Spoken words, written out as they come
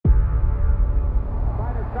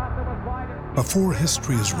Before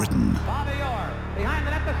history is written,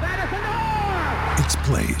 it's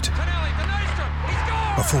played.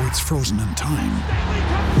 Before it's frozen in time,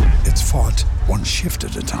 it's fought one shift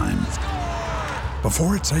at a time.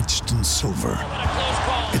 Before it's etched in silver,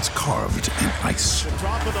 it's carved in ice.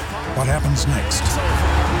 What happens next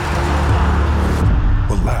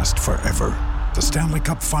will last forever. The Stanley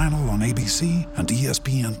Cup Final on ABC and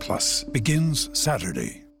ESPN Plus begins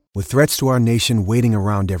Saturday. With threats to our nation waiting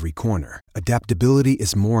around every corner, adaptability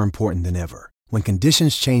is more important than ever. When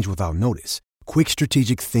conditions change without notice, quick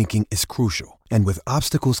strategic thinking is crucial. And with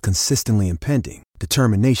obstacles consistently impending,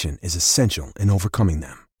 determination is essential in overcoming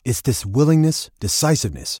them. It's this willingness,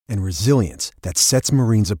 decisiveness, and resilience that sets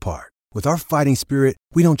Marines apart. With our fighting spirit,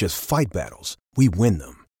 we don't just fight battles, we win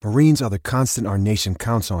them. Marines are the constant our nation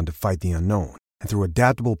counts on to fight the unknown. And through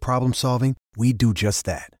adaptable problem solving, we do just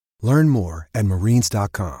that. Learn more at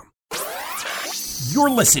marines.com.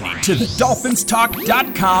 You're listening to the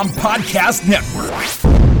DolphinsTalk.com podcast network.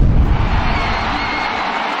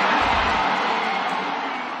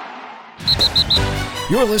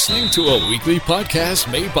 You're listening to a weekly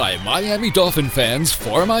podcast made by Miami Dolphin fans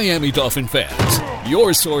for Miami Dolphin fans.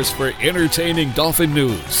 Your source for entertaining Dolphin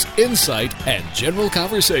news, insight, and general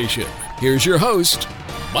conversation. Here's your host,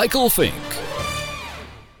 Michael Fink.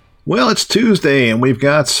 Well, it's Tuesday, and we've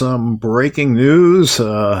got some breaking news.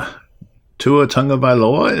 Tua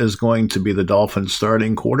Tagovailoa is going to be the Dolphins'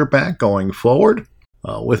 starting quarterback going forward.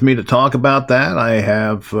 With me to talk about that, I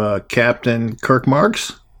have Captain Kirk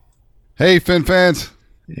Marks. Hey, Fin fans.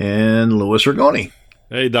 And Louis Rigoni.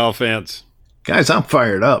 Hey, Dolphins. Guys, I'm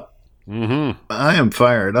fired up. Mm-hmm. I am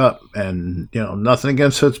fired up, and, nothing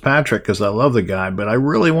against Fitzpatrick because I love the guy, but I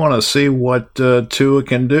really want to see what Tua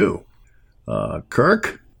can do.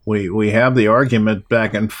 Kirk? We have the argument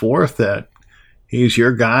back and forth that he's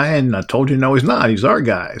your guy, and I told you no, he's not. He's our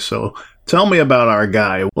guy. So tell me about our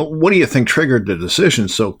guy. What do you think triggered the decision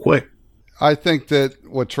so quick? I think that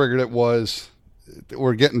what triggered it was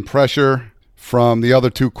we're getting pressure from the other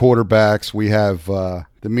two quarterbacks. We have the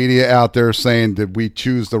media out there saying that we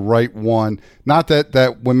choose the right one. Not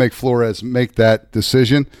that when Flores make that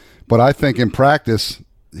decision, but I think in practice,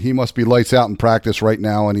 he must be lights out in practice right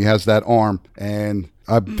now, and he has that arm. And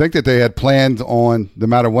I think that they had planned on, no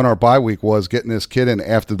matter when our bye week was, getting this kid in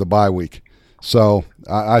after the bye week. So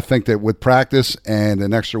I think that with practice and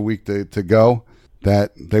an extra week to go,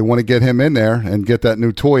 that they want to get him in there and get that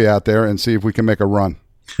new toy out there and see if we can make a run.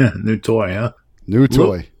 New toy, huh? New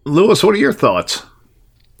toy. Louis, what are your thoughts?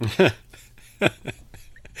 The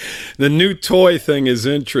new toy thing is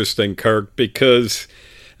interesting, Kirk, because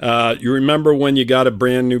you remember when you got a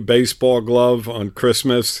brand new baseball glove on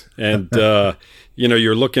Christmas and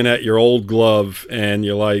you're looking at your old glove and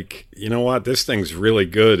you're like, you know what, this thing's really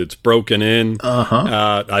good. It's broken in.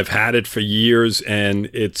 I've had it for years and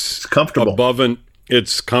it's comfortable.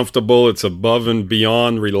 It's comfortable. It's above and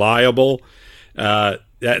beyond reliable.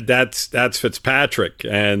 That's Fitzpatrick.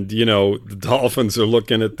 And, the Dolphins are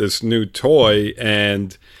looking at this new toy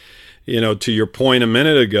and, to your point a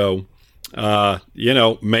minute ago,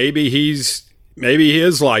 maybe he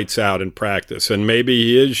is lights out in practice, and maybe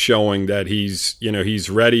he is showing that he's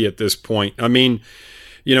ready at this point. I mean,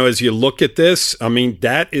 as you look at this,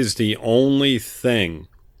 that is the only thing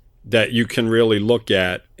that you can really look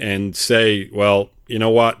at and say, well, you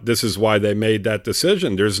know what, this is why they made that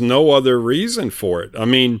decision. There's no other reason for it. I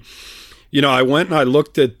mean, I went and I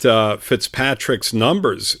looked at Fitzpatrick's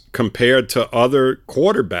numbers compared to other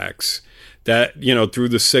quarterbacks that, through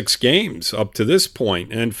the 6 games up to this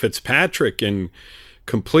point. And Fitzpatrick in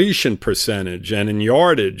completion percentage and in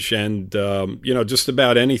yardage and, just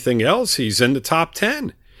about anything else, he's in the top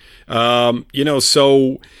 10.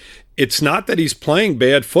 So it's not that he's playing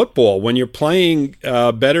bad football. When you're playing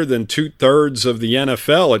better than 2/3 of the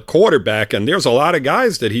NFL at quarterback, and there's a lot of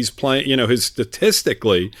guys that he's playing,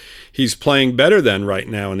 statistically, he's playing better than right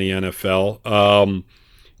now in the NFL.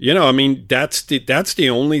 That's the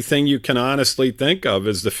only thing you can honestly think of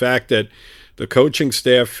is the fact that the coaching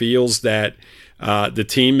staff feels that the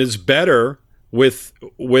team is better with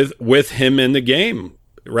him in the game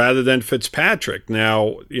rather than Fitzpatrick.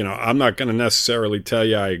 Now, I'm not going to necessarily tell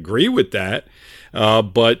you I agree with that,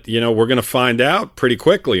 but we're going to find out pretty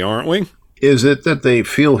quickly, aren't we? Is it that they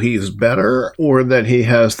feel he's better or that he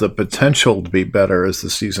has the potential to be better as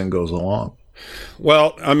the season goes along?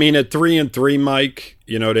 Well, I mean, at 3-3, Mike,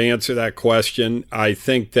 to answer that question, I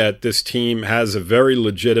think that this team has a very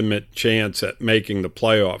legitimate chance at making the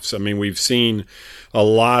playoffs. I mean, we've seen a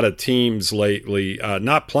lot of teams lately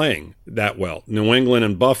not playing that well. New England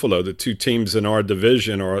and Buffalo, the two teams in our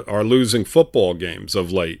division, are losing football games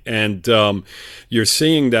of late. And you're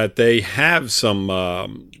seeing that they have some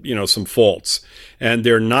faults. And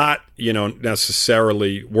they're not,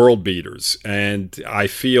 necessarily world beaters. And I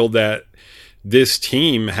feel that this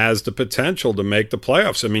team has the potential to make the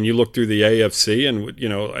playoffs. I mean, you look through the AFC,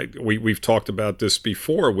 and we've talked about this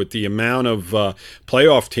before with the amount of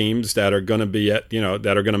playoff teams that are going to be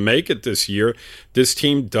that are going to make it this year. This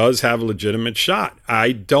team does have a legitimate shot.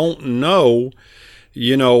 I don't know,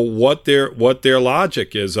 what their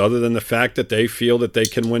logic is, other than the fact that they feel that they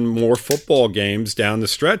can win more football games down the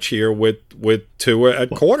stretch here with Tua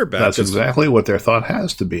at quarterback. That's exactly what their thought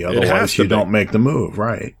has to be. Otherwise, you don't make the move,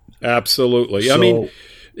 right? Absolutely. So, I mean,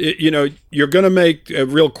 you're going to make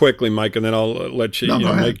real quickly, Mike, and then I'll let you,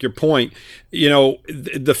 make your point.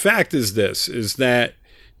 The fact is this, is that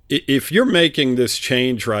if you're making this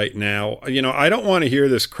change right now, I don't want to hear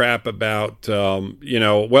this crap about,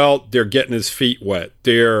 they're getting his feet wet.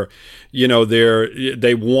 They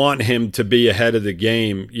want him to be ahead of the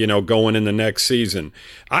game, going in the next season.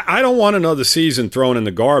 I don't want another season thrown in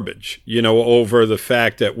the garbage, over the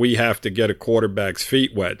fact that we have to get a quarterback's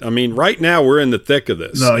feet wet. I mean, right now we're in the thick of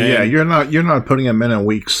this. No, you're not putting him in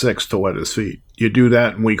week 6 to wet his feet. You do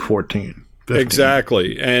that in week 14. 15.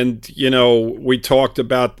 Exactly. And, we talked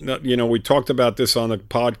about this on the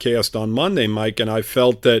podcast on Monday, Mike, and I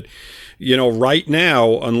felt that, right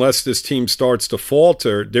now, unless this team starts to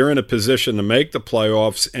falter, they're in a position to make the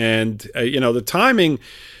playoffs. And, the timing,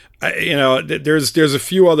 there's a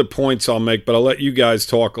few other points I'll make, but I'll let you guys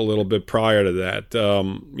talk a little bit prior to that,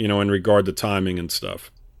 in regard to timing and stuff.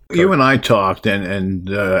 You and I talked,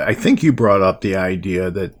 and I think you brought up the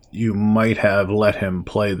idea that you might have let him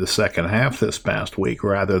play the second half this past week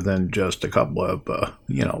rather than just a couple of,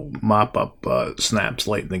 mop-up snaps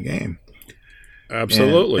late in the game.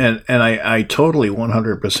 Absolutely. And I totally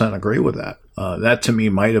 100% agree with that. That, to me,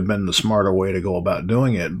 might have been the smarter way to go about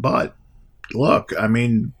doing it. But, look, I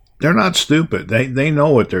mean, they're not stupid. They know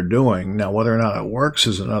what they're doing. Now, whether or not it works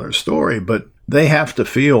is another story, but they have to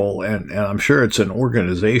feel, and I'm sure it's an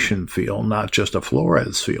organization feel, not just a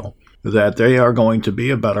Flores feel, that they are going to be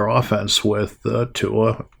a better offense with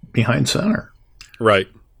Tua behind center. Right.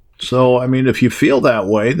 So, I mean, if you feel that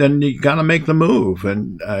way, then you got to make the move.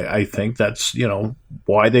 And I think that's,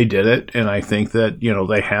 why they did it. And I think that,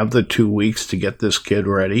 they have the 2 weeks to get this kid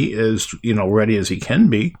ready as he can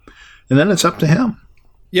be. And then it's up to him.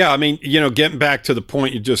 Yeah, I mean, getting back to the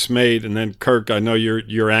point you just made, and then Kirk, I know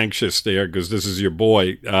you're anxious there because this is your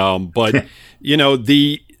boy. But,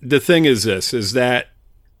 the thing is this, is that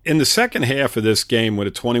in the second half of this game with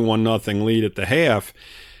a 21-0 lead at the half,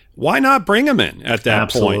 why not bring him in at that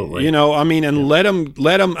Absolutely. point? And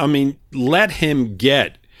let him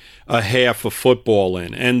get a half of football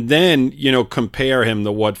in, and then, compare him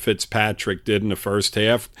to what Fitzpatrick did in the first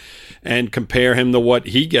half and compare him to what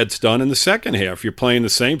he gets done in the second half. You're playing the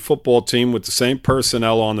same football team with the same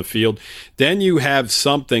personnel on the field. Then you have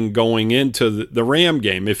something going into the Ram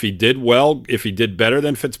game. If he did well, if he did better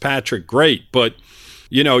than Fitzpatrick, great. But,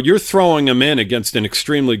 you're throwing him in against an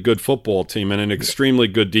extremely good football team and an extremely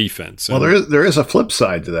good defense. Well, there is a flip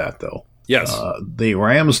side to that, though. Yes. The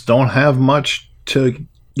Rams don't have much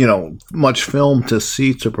film to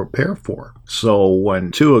see to prepare for. So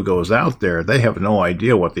when Tua goes out there, they have no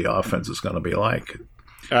idea what the offense is going to be like.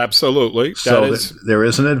 Absolutely. So there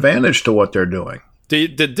is an advantage to what they're doing.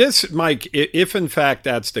 Did this, Mike, if in fact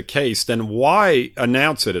that's the case, then why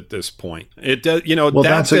announce it at this point? It does,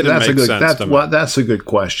 that's a good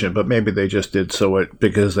question, but maybe they just did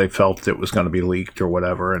because they felt it was going to be leaked or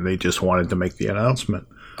whatever, and they just wanted to make the announcement.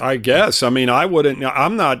 I guess. I mean, I wouldn't.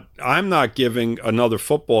 I'm not giving another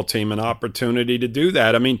football team an opportunity to do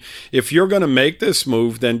that. I mean, if you're going to make this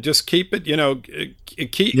move, then just keep it.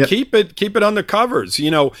 Keep it under covers.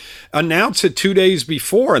 Announce it 2 days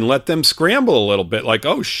before and let them scramble a little bit. Like,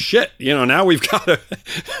 oh shit, now we've got to,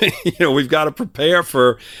 prepare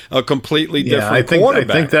for a completely different quarterback.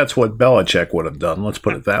 I think that's what Belichick would have done. Let's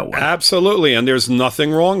put it that way. Absolutely, and there's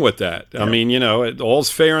nothing wrong with that. Yep. I mean, all's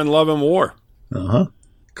fair in love and war.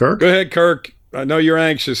 Kirk? Go ahead, Kirk. I know you're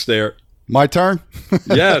anxious there. My turn?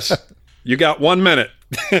 Yes. You got 1 minute.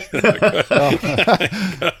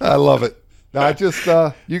 I love it. No,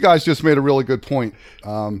 you guys just made a really good point.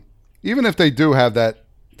 Even if they do have that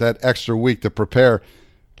extra week to prepare,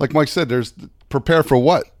 like Mike said, prepare for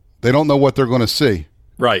what? They don't know what they're going to see.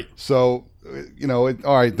 Right. So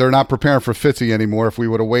all right, they're not preparing for Fitzy anymore. If we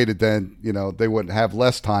would have waited, then, they wouldn't have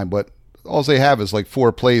less time. But all they have is like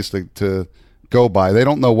 4 plays to go by. They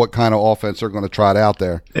don't know what kind of offense they're going to trot out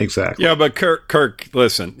there. Exactly. Yeah, but Kirk,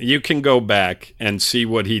 listen, you can go back and see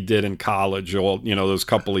what he did in college, those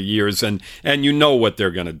couple of years, and you know what they're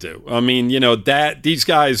going to do. I mean, that these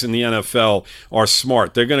guys in the NFL are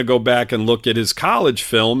smart. They're going to go back and look at his college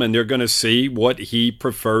film, and they're going to see what he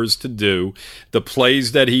prefers to do, the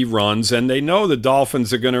plays that he runs, and they know the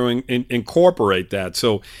Dolphins are going to incorporate that.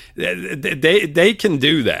 So they can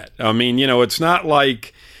do that. I mean, it's not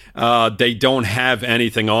like they don't have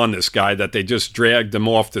anything on this guy that they just dragged him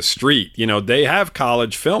off the street. They have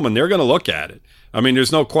college film, and they're going to look at it. I mean,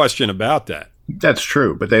 there's no question about that. That's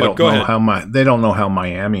true, but they don't know how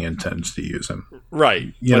Miami intends to use him.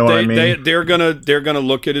 Right. You know what I mean? They're gonna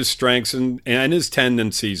look at his strengths and his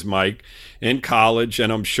tendencies, Mike, in college,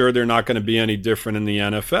 and I'm sure they're not going to be any different in the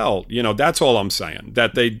NFL. That's all I'm saying.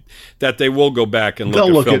 That they will go back and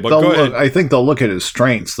look at film. I think they'll look at his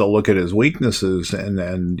strengths. They'll look at his weaknesses, and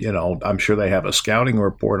I'm sure they have a scouting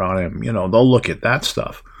report on him. They'll look at that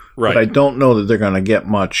stuff. Right. But I don't know that they're going to get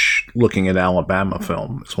much looking at Alabama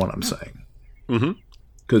film. Is what I'm saying. Mm-hmm.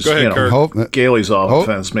 Because Gailey's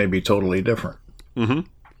offense may be totally different. Mm-hmm.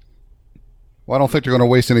 Well, I don't think they're going to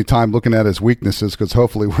waste any time looking at his weaknesses, because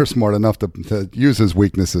hopefully we're smart enough to use his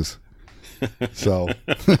weaknesses. So,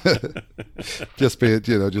 just being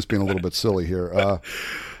a little bit silly here.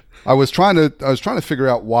 I was trying to figure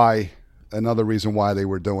out another reason why they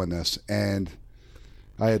were doing this, and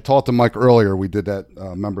I had talked to Mike earlier. We did that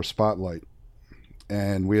member spotlight,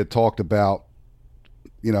 and we had talked about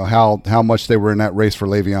how much they were in that race for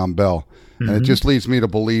Le'Veon Bell. Mm-hmm. And it just leads me to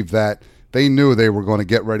believe that they knew they were going to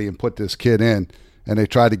get ready and put this kid in, and they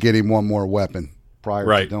tried to get him one more weapon prior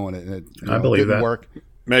to doing it. And it I believe didn't that work.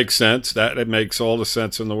 Makes sense. It makes all the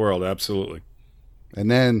sense in the world. Absolutely.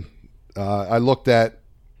 And then I looked at,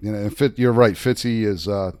 you're right, Fitzy is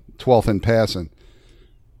 12th in passing.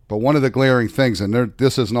 But one of the glaring things, and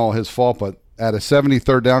this isn't all his fault, but out of 70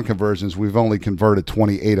 third down conversions, we've only converted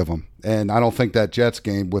 28 of them. And I don't think that Jets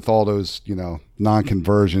game with all those,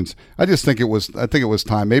 non-conversions, I think it was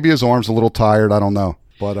time. Maybe his arm's a little tired. I don't know.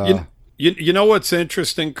 But you know what's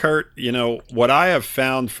interesting, Kurt? What I have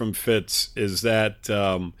found from Fitz is that,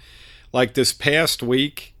 like this past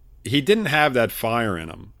week, he didn't have that fire in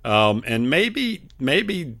him. And maybe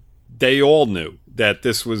they all knew that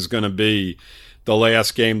this was going to be the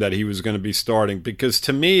last game that he was going to be starting, because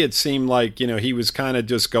to me it seemed like he was kind of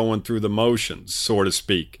just going through the motions, so to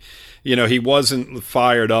speak. He wasn't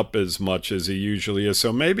fired up as much as he usually is.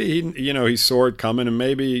 So maybe he saw it coming, and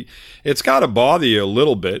maybe it's got to bother you a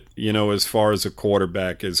little bit, as far as a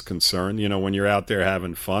quarterback is concerned. When you're out there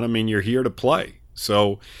having fun, I mean, you're here to play.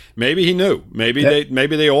 So maybe he knew. Maybe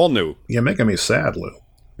they all knew. You're making me sad, Lou.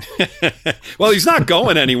 Well, he's not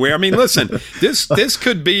going anywhere. I mean, listen, this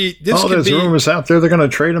could be. There's rumors out there they're going to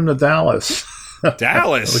trade him to Dallas.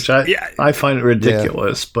 Dallas, which I find it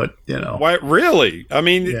ridiculous, but Why, really? I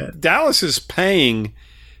mean, Dallas is paying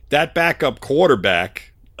that backup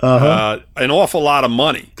quarterback an awful lot of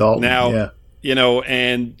money Dalton, now.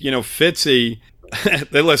 And Fitzy.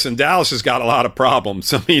 Listen, Dallas has got a lot of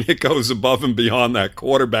problems. I mean, it goes above and beyond that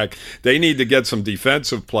quarterback. They need to get some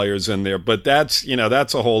defensive players in there, but that's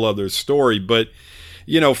a whole other story. But,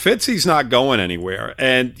 Fitzy's not going anywhere.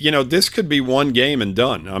 And, this could be one game and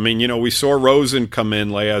done. I mean, we saw Rosen come in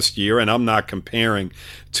last year, and I'm not comparing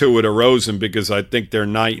Tua to Rosen because I think they're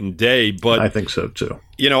night and day. But I think so, too.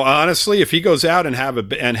 Honestly, if he goes out and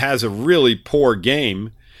has a really poor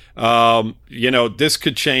game, this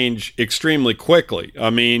could change extremely quickly. I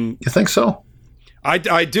mean, you think so?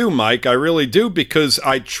 I do, Mike. I really do, because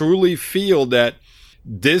I truly feel that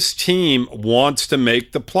this team wants to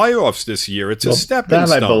make the playoffs this year. It's a stepping stone.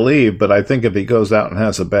 That I believe, but I think if he goes out and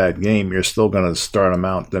has a bad game, you're still going to start him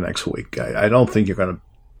out the next week. I don't think you're going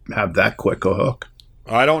to have that quick a hook.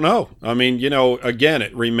 I don't know. I mean, again,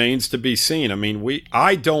 it remains to be seen. I mean,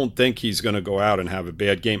 I don't think he's going to go out and have a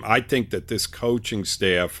bad game. I think that this coaching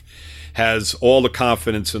staff has all the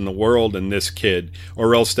confidence in the world in this kid,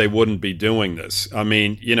 or else they wouldn't be doing this. I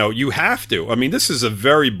mean, you have to. I mean, this is a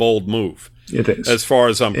very bold move. It is. As far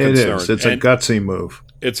as I'm concerned. It is. It's a gutsy move.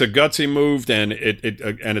 It's a gutsy move, and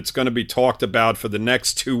it's going to be talked about for the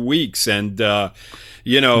next 2 weeks. And, I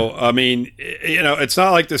mean, it's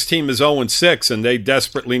not like this team is 0-6 and they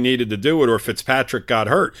desperately needed to do it, or Fitzpatrick got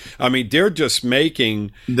hurt. I mean, they're just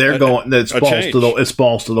making it's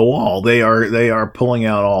balls to the wall. They are pulling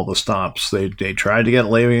out all the stops. They tried to get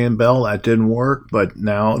Le'Veon Bell, that didn't work, but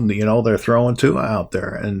now they're throwing Tua out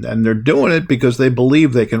there, and they're doing it because they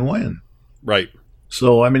believe they can win. Right.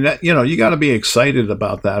 So, I mean, that, you got to be excited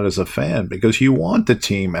about that as a fan because you want the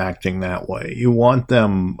team acting that way. You want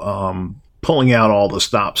them pulling out all the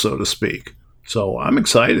stops, so to speak. So I'm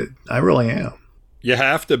excited. I really am. You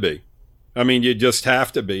have to be. I mean, you just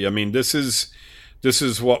have to be. I mean, this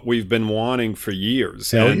is what we've been wanting for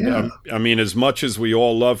years. Hell and yeah. I mean, as much as we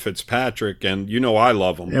all love Fitzpatrick, and I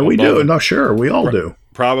love him. Yeah, we do. No, sure. We all do.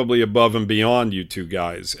 Probably above and beyond you two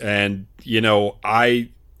guys. And,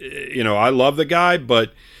 I love the guy,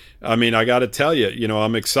 but I mean, I got to tell you,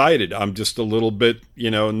 I'm excited. I'm just a little bit,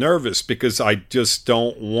 nervous because I just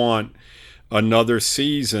don't want another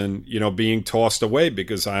season, being tossed away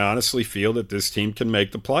because I honestly feel that this team can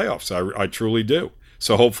make the playoffs. I truly do.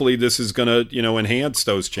 So hopefully this is going to, enhance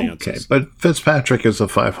those chances. Okay, but Fitzpatrick is a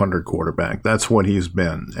 500 quarterback. That's what he's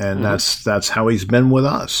been, and that's how he's been with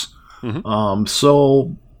us.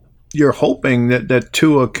 So you're hoping that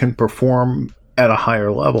Tua can perform at a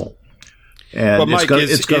higher level. And Mike,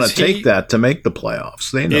 it's going to take that to make the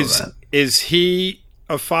playoffs. They know that. Is he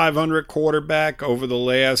a 500 quarterback over the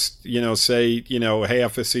last,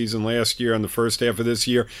 half a season last year and the first half of this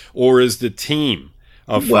year? Or is the team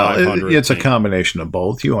a 500? Well, it's a combination of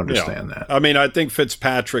both. You understand that. I mean, I think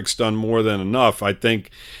Fitzpatrick's done more than enough. I think,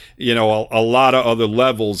 a lot of other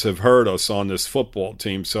levels have hurt us on this football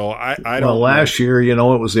team. So I don't know. Last year, it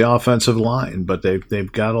was the offensive line, but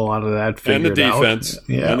they've got a lot of that figured out. And the defense.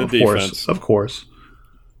 Yeah, of course.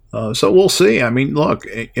 So we'll see. I mean, look,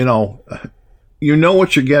 you know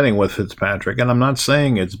what you're getting with Fitzpatrick, and I'm not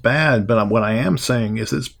saying it's bad, but what I am saying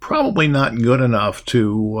is it's probably not good enough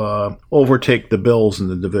to overtake the Bills in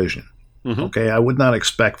the division. Okay, I would not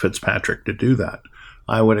expect Fitzpatrick to do that.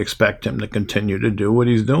 I would expect him to continue to do what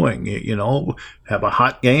he's doing. Have a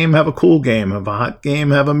hot game, have a cool game, have a hot game,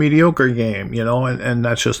 have a mediocre game, and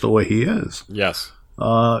that's just the way he is. Yes.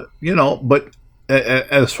 But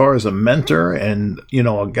as far as a mentor and,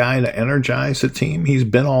 a guy to energize the team, he's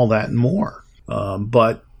been all that and more.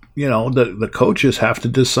 But the coaches have to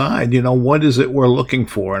decide, what is it we're looking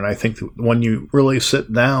for? And I think when you really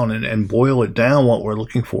sit down and boil it down, what we're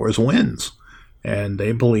looking for is wins. And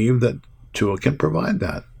they believe that Tua can provide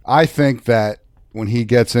that. I think that when he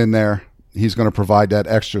gets in there, he's going to provide that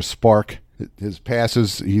extra spark. His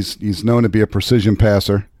passes, he's known to be a precision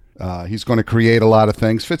passer. He's going to create a lot of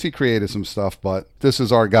things. Fitzy created some stuff, but this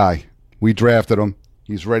is our guy. We drafted him.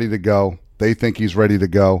 He's ready to go. They think he's ready to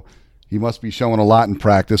go. He must be showing a lot in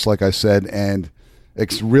practice, like I said, and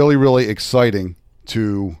it's really, really exciting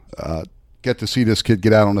to get to see this kid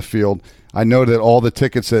get out on the field. I know that all the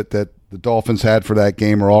tickets that the Dolphins had for that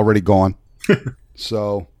game are already gone.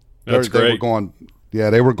 So that's great. They were going,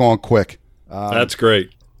 they were going quick. That's great.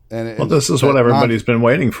 And this is what everybody's been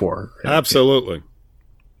waiting for. Absolutely.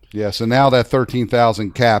 Yeah, so now that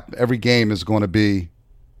 13,000 cap, every game is going to be,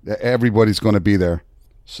 everybody's going to be there.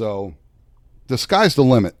 So the sky's the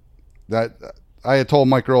limit. That I had told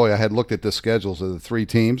Mike earlier, I had looked at the schedules of the three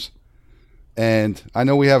teams, and I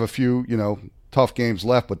know we have a few, tough games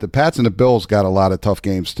left, but the Pats and the Bills got a lot of tough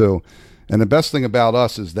games too. And the best thing about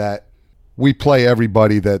us is that we play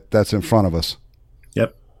everybody that's in front of us.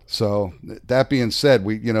 Yep. So that being said,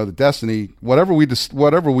 we, the destiny, whatever we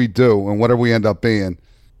do and whatever we end up being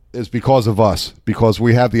is because of us, because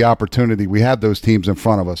we have the opportunity. We have those teams in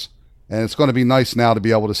front of us. And it's going to be nice now to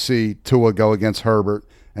be able to see Tua go against Herbert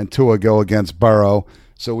and Tua go against Burrow,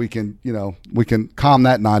 so we can calm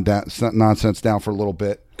that nonsense down for a little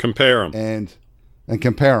bit. Compare them. And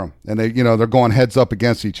compare them. And they're going heads up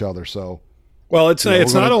against each other. So, well, it's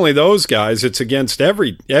not only those guys, it's against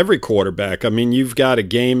every quarterback. I mean, you've got a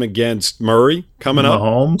game against Murray coming up.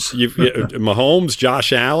 Mahomes,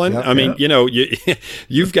 Josh Allen. Yep, I mean,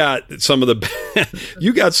 you've got some of the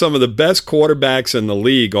best quarterbacks in the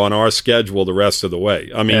league on our schedule the rest of the way.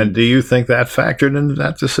 I mean, and do you think that factored into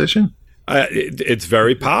that decision? It's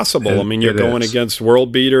very possible. I mean, you're going against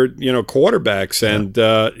world beater, quarterbacks, and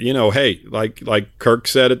hey, like Kirk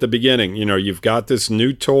said at the beginning, you've got this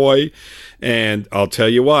new toy, and I'll tell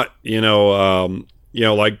you what,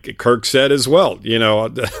 like Kirk said as well,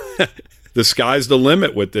 the sky's the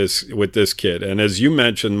limit with this kid, and as you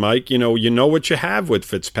mentioned, Mike, you know what you have with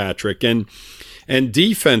Fitzpatrick, and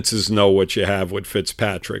defenses know what you have with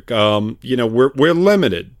Fitzpatrick. We're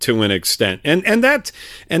limited to an extent, and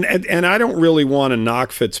I don't really want to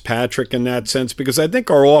knock Fitzpatrick in that sense because I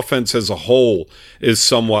think our offense as a whole is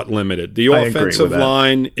somewhat limited. The offensive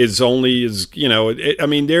line is only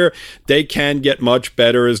they can get much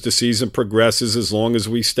better as the season progresses as long as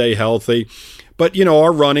we stay healthy. But,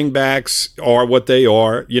 our running backs are what they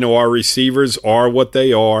are. Our receivers are what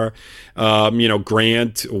they are.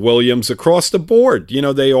 Grant, Williams, across the board,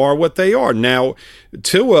 they are what they are. Now,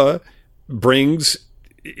 Tua brings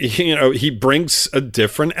a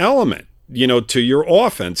different element, to your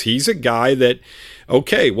offense. He's a guy that,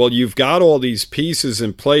 okay, well, you've got all these pieces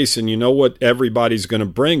in place and you know what everybody's going to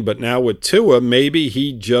bring. But now with Tua, maybe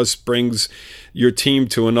he just brings your team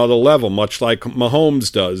to another level, much like Mahomes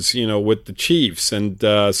does, with the Chiefs and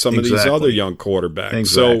some of these other young quarterbacks.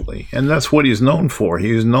 Exactly. And that's what he's known for.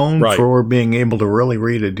 He's known for being able to really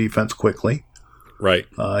read a defense quickly. Right.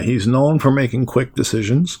 He's known for making quick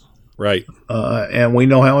decisions. Right. And we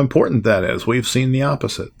know how important that is. We've seen the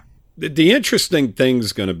opposite. The interesting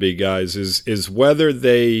thing's going to be, guys, is whether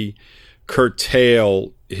they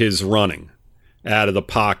curtail his running out of the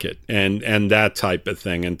pocket and that type of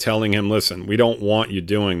thing, and telling him, listen, we don't want you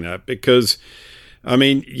doing that, because, I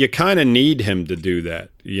mean, you kind of need him to do that.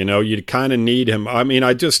 You kind of need him. I mean,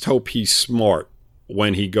 I just hope he's smart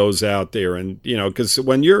when he goes out there, and, because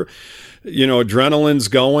when adrenaline's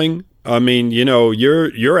going, I mean,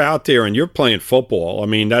 you're out there and you're playing football. I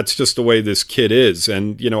mean, that's just the way this kid is.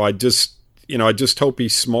 And, I just hope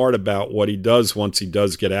he's smart about what he does once he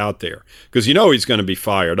does get out there. Because he's going to be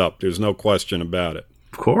fired up. There's no question about it.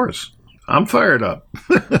 Of course. I'm fired up.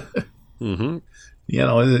 Mm-hmm.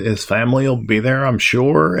 His family will be there, I'm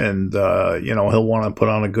sure. And, he'll want to put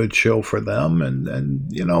on a good show for them.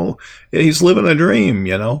 And he's living a dream,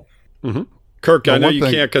 Mm-hmm. Kirk, I know you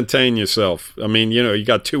can't contain yourself. I mean, you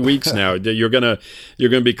got 2 weeks now. You're gonna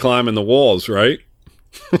be climbing the walls, right?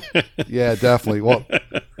 Yeah, definitely. Well,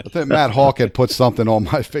 I think Matt Hawk had put something on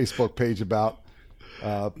my Facebook page about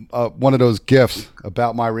one of those GIFs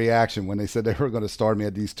about my reaction when they said they were going to start me.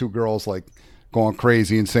 At these two girls like going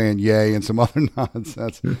crazy and saying yay and some other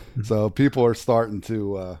nonsense. So people are starting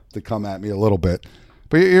to come at me a little bit.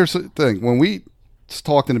 But here's the thing: when we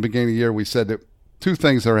talked in the beginning of the year, we said that two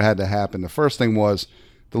things that had to happen. The first thing was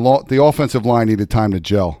the offensive line needed time to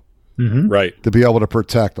gel, right, to be able to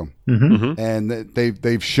protect them, mm-hmm. and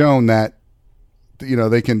they've shown that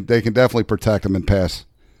they can definitely protect them in pass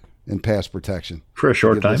protection for a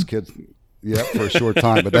short time. For a short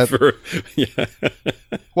time, but that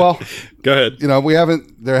well, go ahead.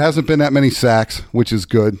 There hasn't been that many sacks, which is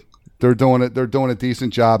good. They're doing a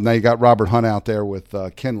decent job. Now you got Robert Hunt out there with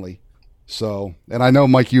Kinley, so and I know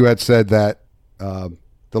Mike, you had said that.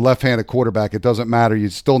 The left-handed quarterback, it doesn't matter. You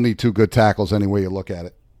still need two good tackles any way you look at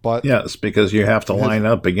it. But yes, because you have to line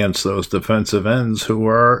up against those defensive ends who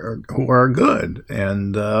are good,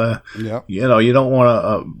 and you don't want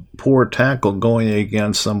a poor tackle going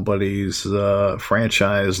against somebody's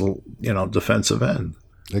franchise defensive end.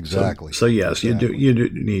 Exactly. So yes, exactly. You do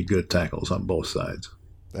need good tackles on both sides.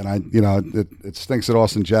 And it stinks that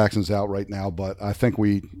Austin Jackson's out right now, but I think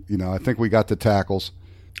we got the tackles.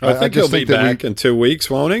 I think he'll be back in 2 weeks,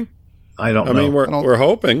 won't he? I don't know. I mean, we're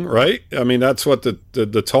hoping, right? I mean, that's what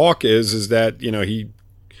the talk is that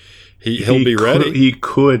he'll be ready. He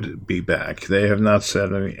could be back. They have not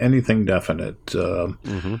said anything definite.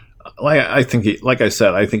 I think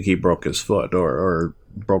he broke his foot or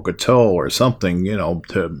broke a toe or something.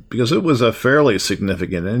 Because it was a fairly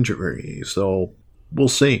significant injury. So we'll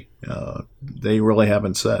see. They really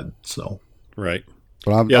haven't said so. Right.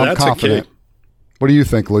 But I'm confident. What do you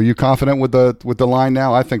think, Lou? You confident with the line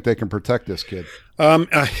now? I think they can protect this kid.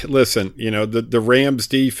 Listen, the Rams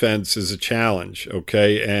defense is a challenge,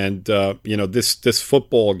 okay? And this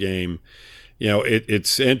football game,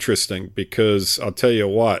 it's interesting because I'll tell you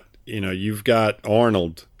what, you've got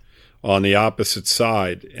Arnold on the opposite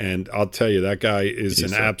side, and I'll tell you that guy is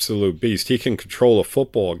an absolute beast. He can control a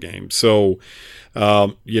football game. So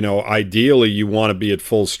ideally you want to be at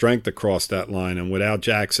full strength across that line, and without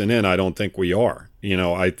Jackson in, I don't think we are.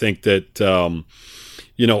 I think that,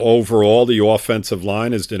 overall the offensive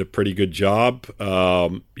line did a pretty good job.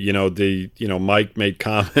 Mike made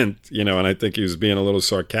comment, and I think he was being a little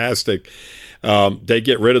sarcastic. They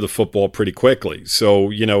get rid of the football pretty quickly.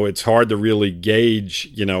 So, it's hard to really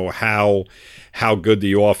gauge, how good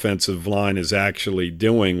the offensive line is actually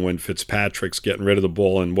doing when Fitzpatrick's getting rid of the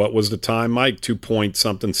ball. And what was the time, Mike?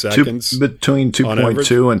 2-point-something seconds? Between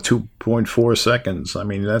 2.2 and 2.4 seconds. I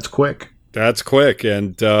mean, that's quick. That's quick.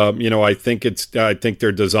 And, I think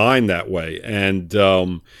they're designed that way. And,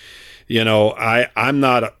 I'm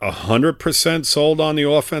not 100% sold on the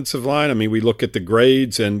offensive line. I mean, we look at the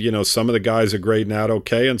grades and, some of the guys are grading out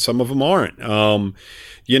okay and some of them aren't.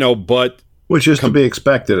 But which is to be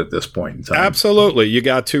expected at this point in time. Absolutely. You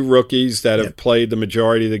got two rookies that have played the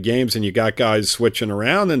majority of the games, and you got guys switching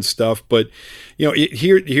around and stuff. But,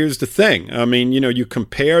 here's the thing. I mean, you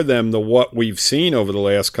compare them to what we've seen over the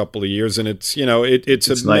last couple of years, and it's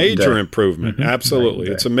a major improvement. Mm-hmm. Absolutely.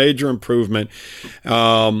 It's a major improvement.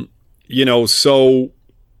 So,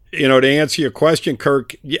 to answer your question,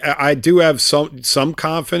 Kirk, I do have some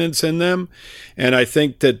confidence in them, and I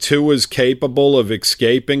think that Tua is capable of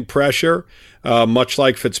escaping pressure, much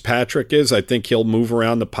like Fitzpatrick is. I think he'll move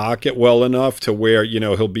around the pocket well enough to where,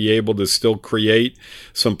 he'll be able to still create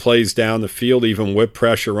some plays down the field, even with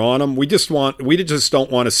pressure on him. We just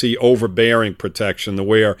don't want to see overbearing protection to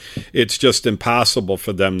where it's just impossible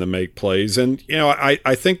for them to make plays. And,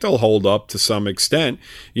 I think they'll hold up to some extent.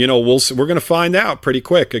 We're going to find out pretty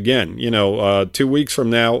quick again. 2 weeks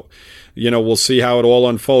from now, we'll see how it all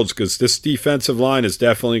unfolds, because this defensive line is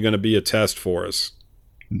definitely going to be a test for us.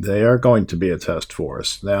 They are going to be a test for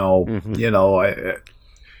us. Now, I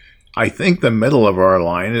think the middle of our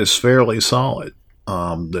line is fairly solid.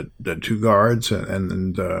 The two guards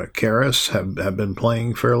and Karras have been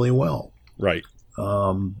playing fairly well. Right.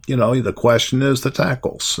 The question is the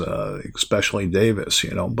tackles, especially Davis,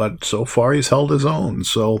 but so far he's held his own.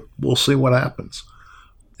 So we'll see what happens.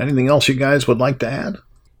 Anything else you guys would like to add?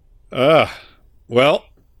 Well,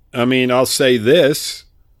 I'll say this.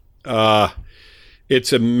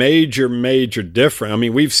 It's a major, major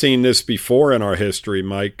difference. We've seen this before in our history,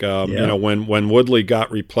 Mike. When Woodley got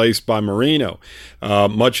replaced by Marino,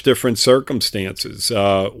 much different circumstances.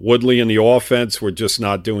 Woodley and the offense were just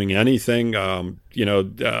not doing anything.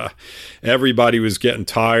 Everybody was getting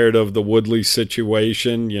tired of the Woodley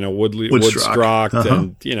situation. Woodstock,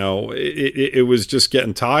 and it was just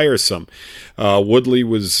getting tiresome. Woodley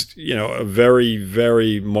was, a very,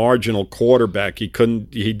 very marginal quarterback. He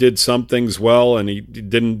did some things well, and he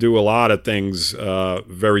didn't do a lot of things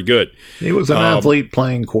very good. He was an athlete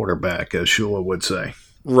playing quarterback, as Shula would say.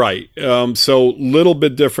 Right. So little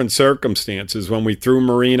bit different circumstances. When we threw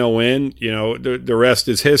Marino in, the rest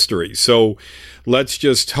is history. So let's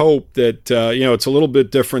just hope that, it's a little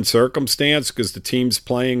bit different circumstance, because the team's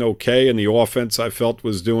playing okay and the offense I felt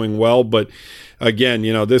was doing well. But again,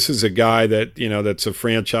 this is a guy that, that's a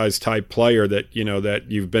franchise type player that, that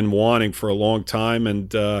you've been wanting for a long time.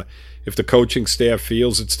 And if the coaching staff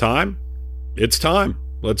feels it's time, it's time.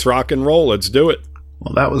 Let's rock and roll. Let's do it.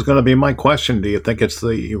 Well, that was going to be my question. Do you think it's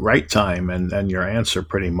the right time? And your answer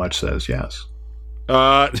pretty much says yes.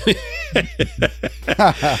 I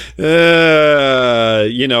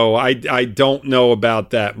don't know about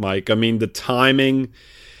that, Mike. The timing,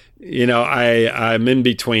 I'm in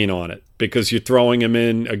between on it, because you're throwing him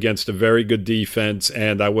in against a very good defense,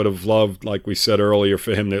 and I would have loved, like we said earlier,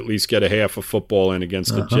 for him to at least get a half a football in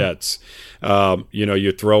against the Jets.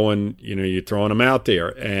 You're throwing him out there,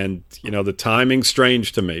 and the timing's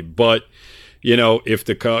strange to me. But if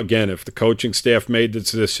the coaching staff made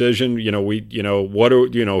this decision, who are we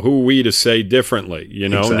to say differently?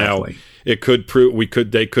 Exactly. Now it could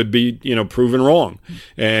they could be proven wrong,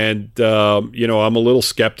 and I'm a little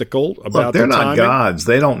skeptical about. Look, they're the not timing. gods.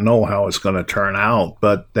 They don't know how it's going to turn out,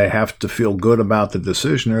 but they have to feel good about the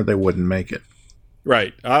decision, or they wouldn't make it.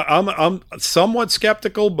 Right. I'm somewhat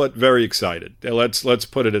skeptical, but very excited. Let's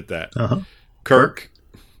put it at that. Kirk.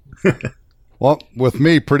 Well, with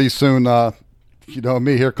me, pretty soon,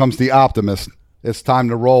 here comes the optimist. It's time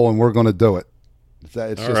to roll, and we're going to do it.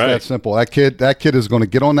 It's just that simple. That kid is going to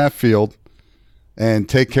get on that field and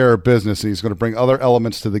take care of business, and he's going to bring other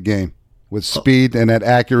elements to the game with speed and that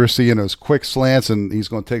accuracy and those quick slants, and he's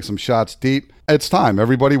going to take some shots deep. It's time.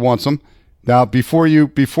 Everybody wants him. Now, before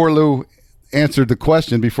Lou answered the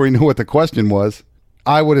question, before you knew what the question was,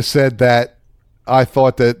 I would have said that I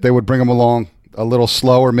thought that they would bring him along a little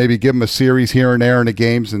slower, maybe give him a series here and there in the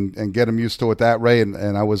games and get him used to it that way.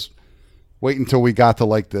 And I was waiting until we got to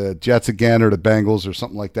like the Jets again or the Bengals or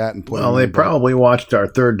something like that. They probably watched our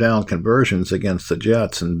third down conversions against the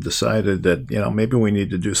Jets and decided that, maybe we need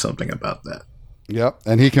to do something about that. Yep.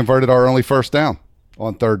 And he converted our only first down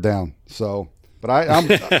on third down. So, but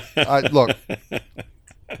I look,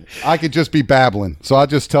 I could just be babbling. So I'll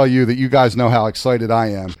just tell you that you guys know how excited I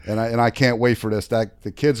am. And I can't wait for this. That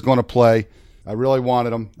the kid's going to play. I really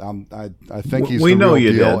wanted him. I think he's we the know real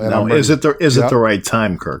you deal. did. Now, is it the right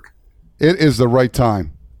time, Kirk? It is the right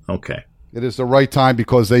time. Okay. It is the right time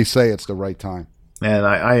because they say it's the right time. And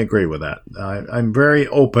I agree with that. I'm very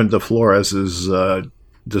open to Flores's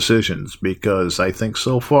decisions because I think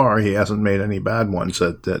so far he hasn't made any bad ones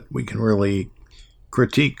that we can really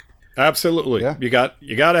critique. Absolutely. Yeah. You got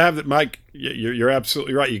to have that, Mike. You're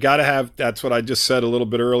absolutely right. You got to have. That's what I just said a little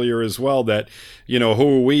bit earlier as well. That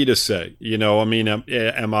who are we to say?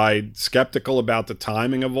 Am I skeptical about the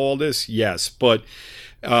timing of all this? Yes, but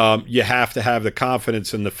you have to have the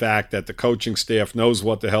confidence in the fact that the coaching staff knows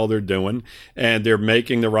what the hell they're doing and they're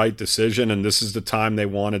making the right decision. And this is the time they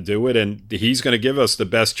want to do it. And he's going to give us the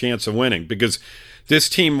best chance of winning because this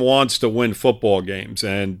team wants to win football games.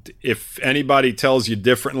 And if anybody tells you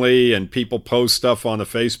differently and people post stuff on the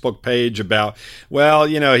Facebook page about, well,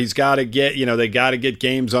 he's got to get, they got to get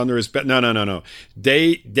games under his belt. No.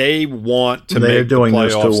 They want to make the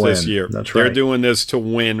playoffs this year. That's right. They're doing this to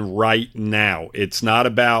win right now. It's not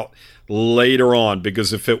about later on,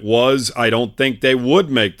 because if it was, I don't think they would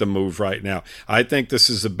make the move right now. I think this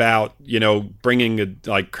is about, bringing,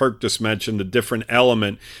 like Kirk just mentioned, a different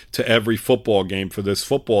element to every football game for this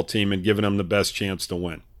football team and giving them the best chance to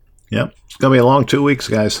win. Yep. It's going to be a long 2 weeks,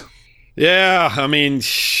 guys. Yeah, I mean,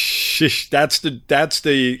 that's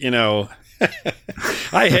the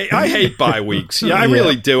I hate bye weeks. Yeah, I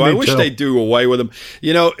really do. I wish they do away with them.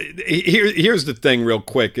 Here's the thing, real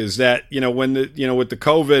quick, is that when with the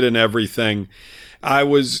COVID and everything, I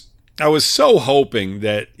was so hoping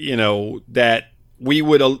that that we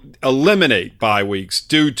would eliminate bye weeks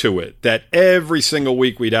due to it. That every single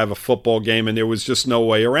week we'd have a football game, and there was just no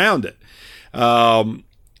way around it.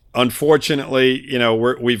 Unfortunately,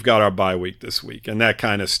 we've got our bye week this week, and that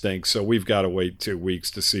kind of stinks. So we've got to wait 2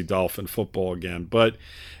 weeks to see Dolphin football again. But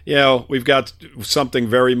we've got something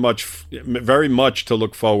very much to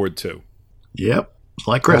look forward to. Yep, it's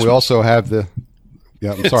like Christmas. We also have the.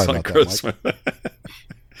 Yeah, I'm sorry about that,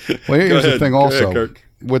 Mike. Well, here's the thing. Also,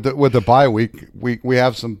 with the bye week, we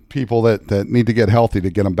have some people that need to get healthy to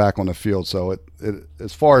get them back on the field. So it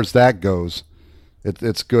as far as that goes,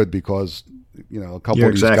 it's good because. A couple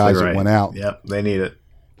of these guys that went out. Yep, they need it.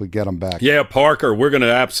 We get them back. Yeah, Parker, we're going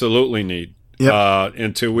to absolutely need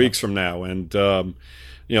in 2 weeks from now. And,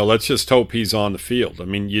 let's just hope he's on the field. I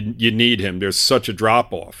mean, you need him. There's such a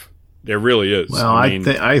drop-off. There really is. Well,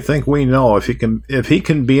 I think we know if he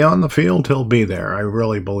can be on the field, he'll be there. I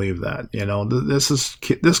really believe that.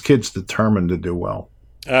 This kid's determined to do well.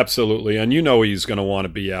 Absolutely. And he's going to want to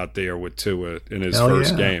be out there with Tua in his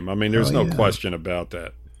first game. I mean, there's no question about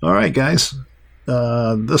that. All right, guys.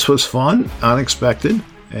 This was fun, unexpected,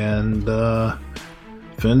 and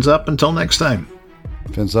fins up until next time.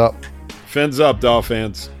 Fins up. Fins up,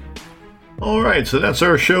 Dolphins. All right, so that's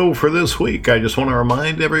our show for this week. I just want to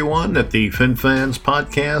remind everyone that the FinFans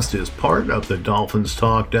podcast is part of the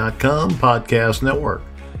DolphinsTalk.com podcast network.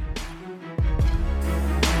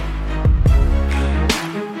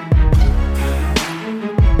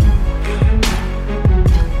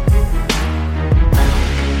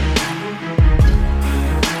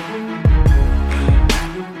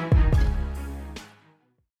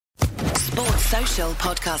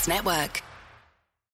 Podcast Network.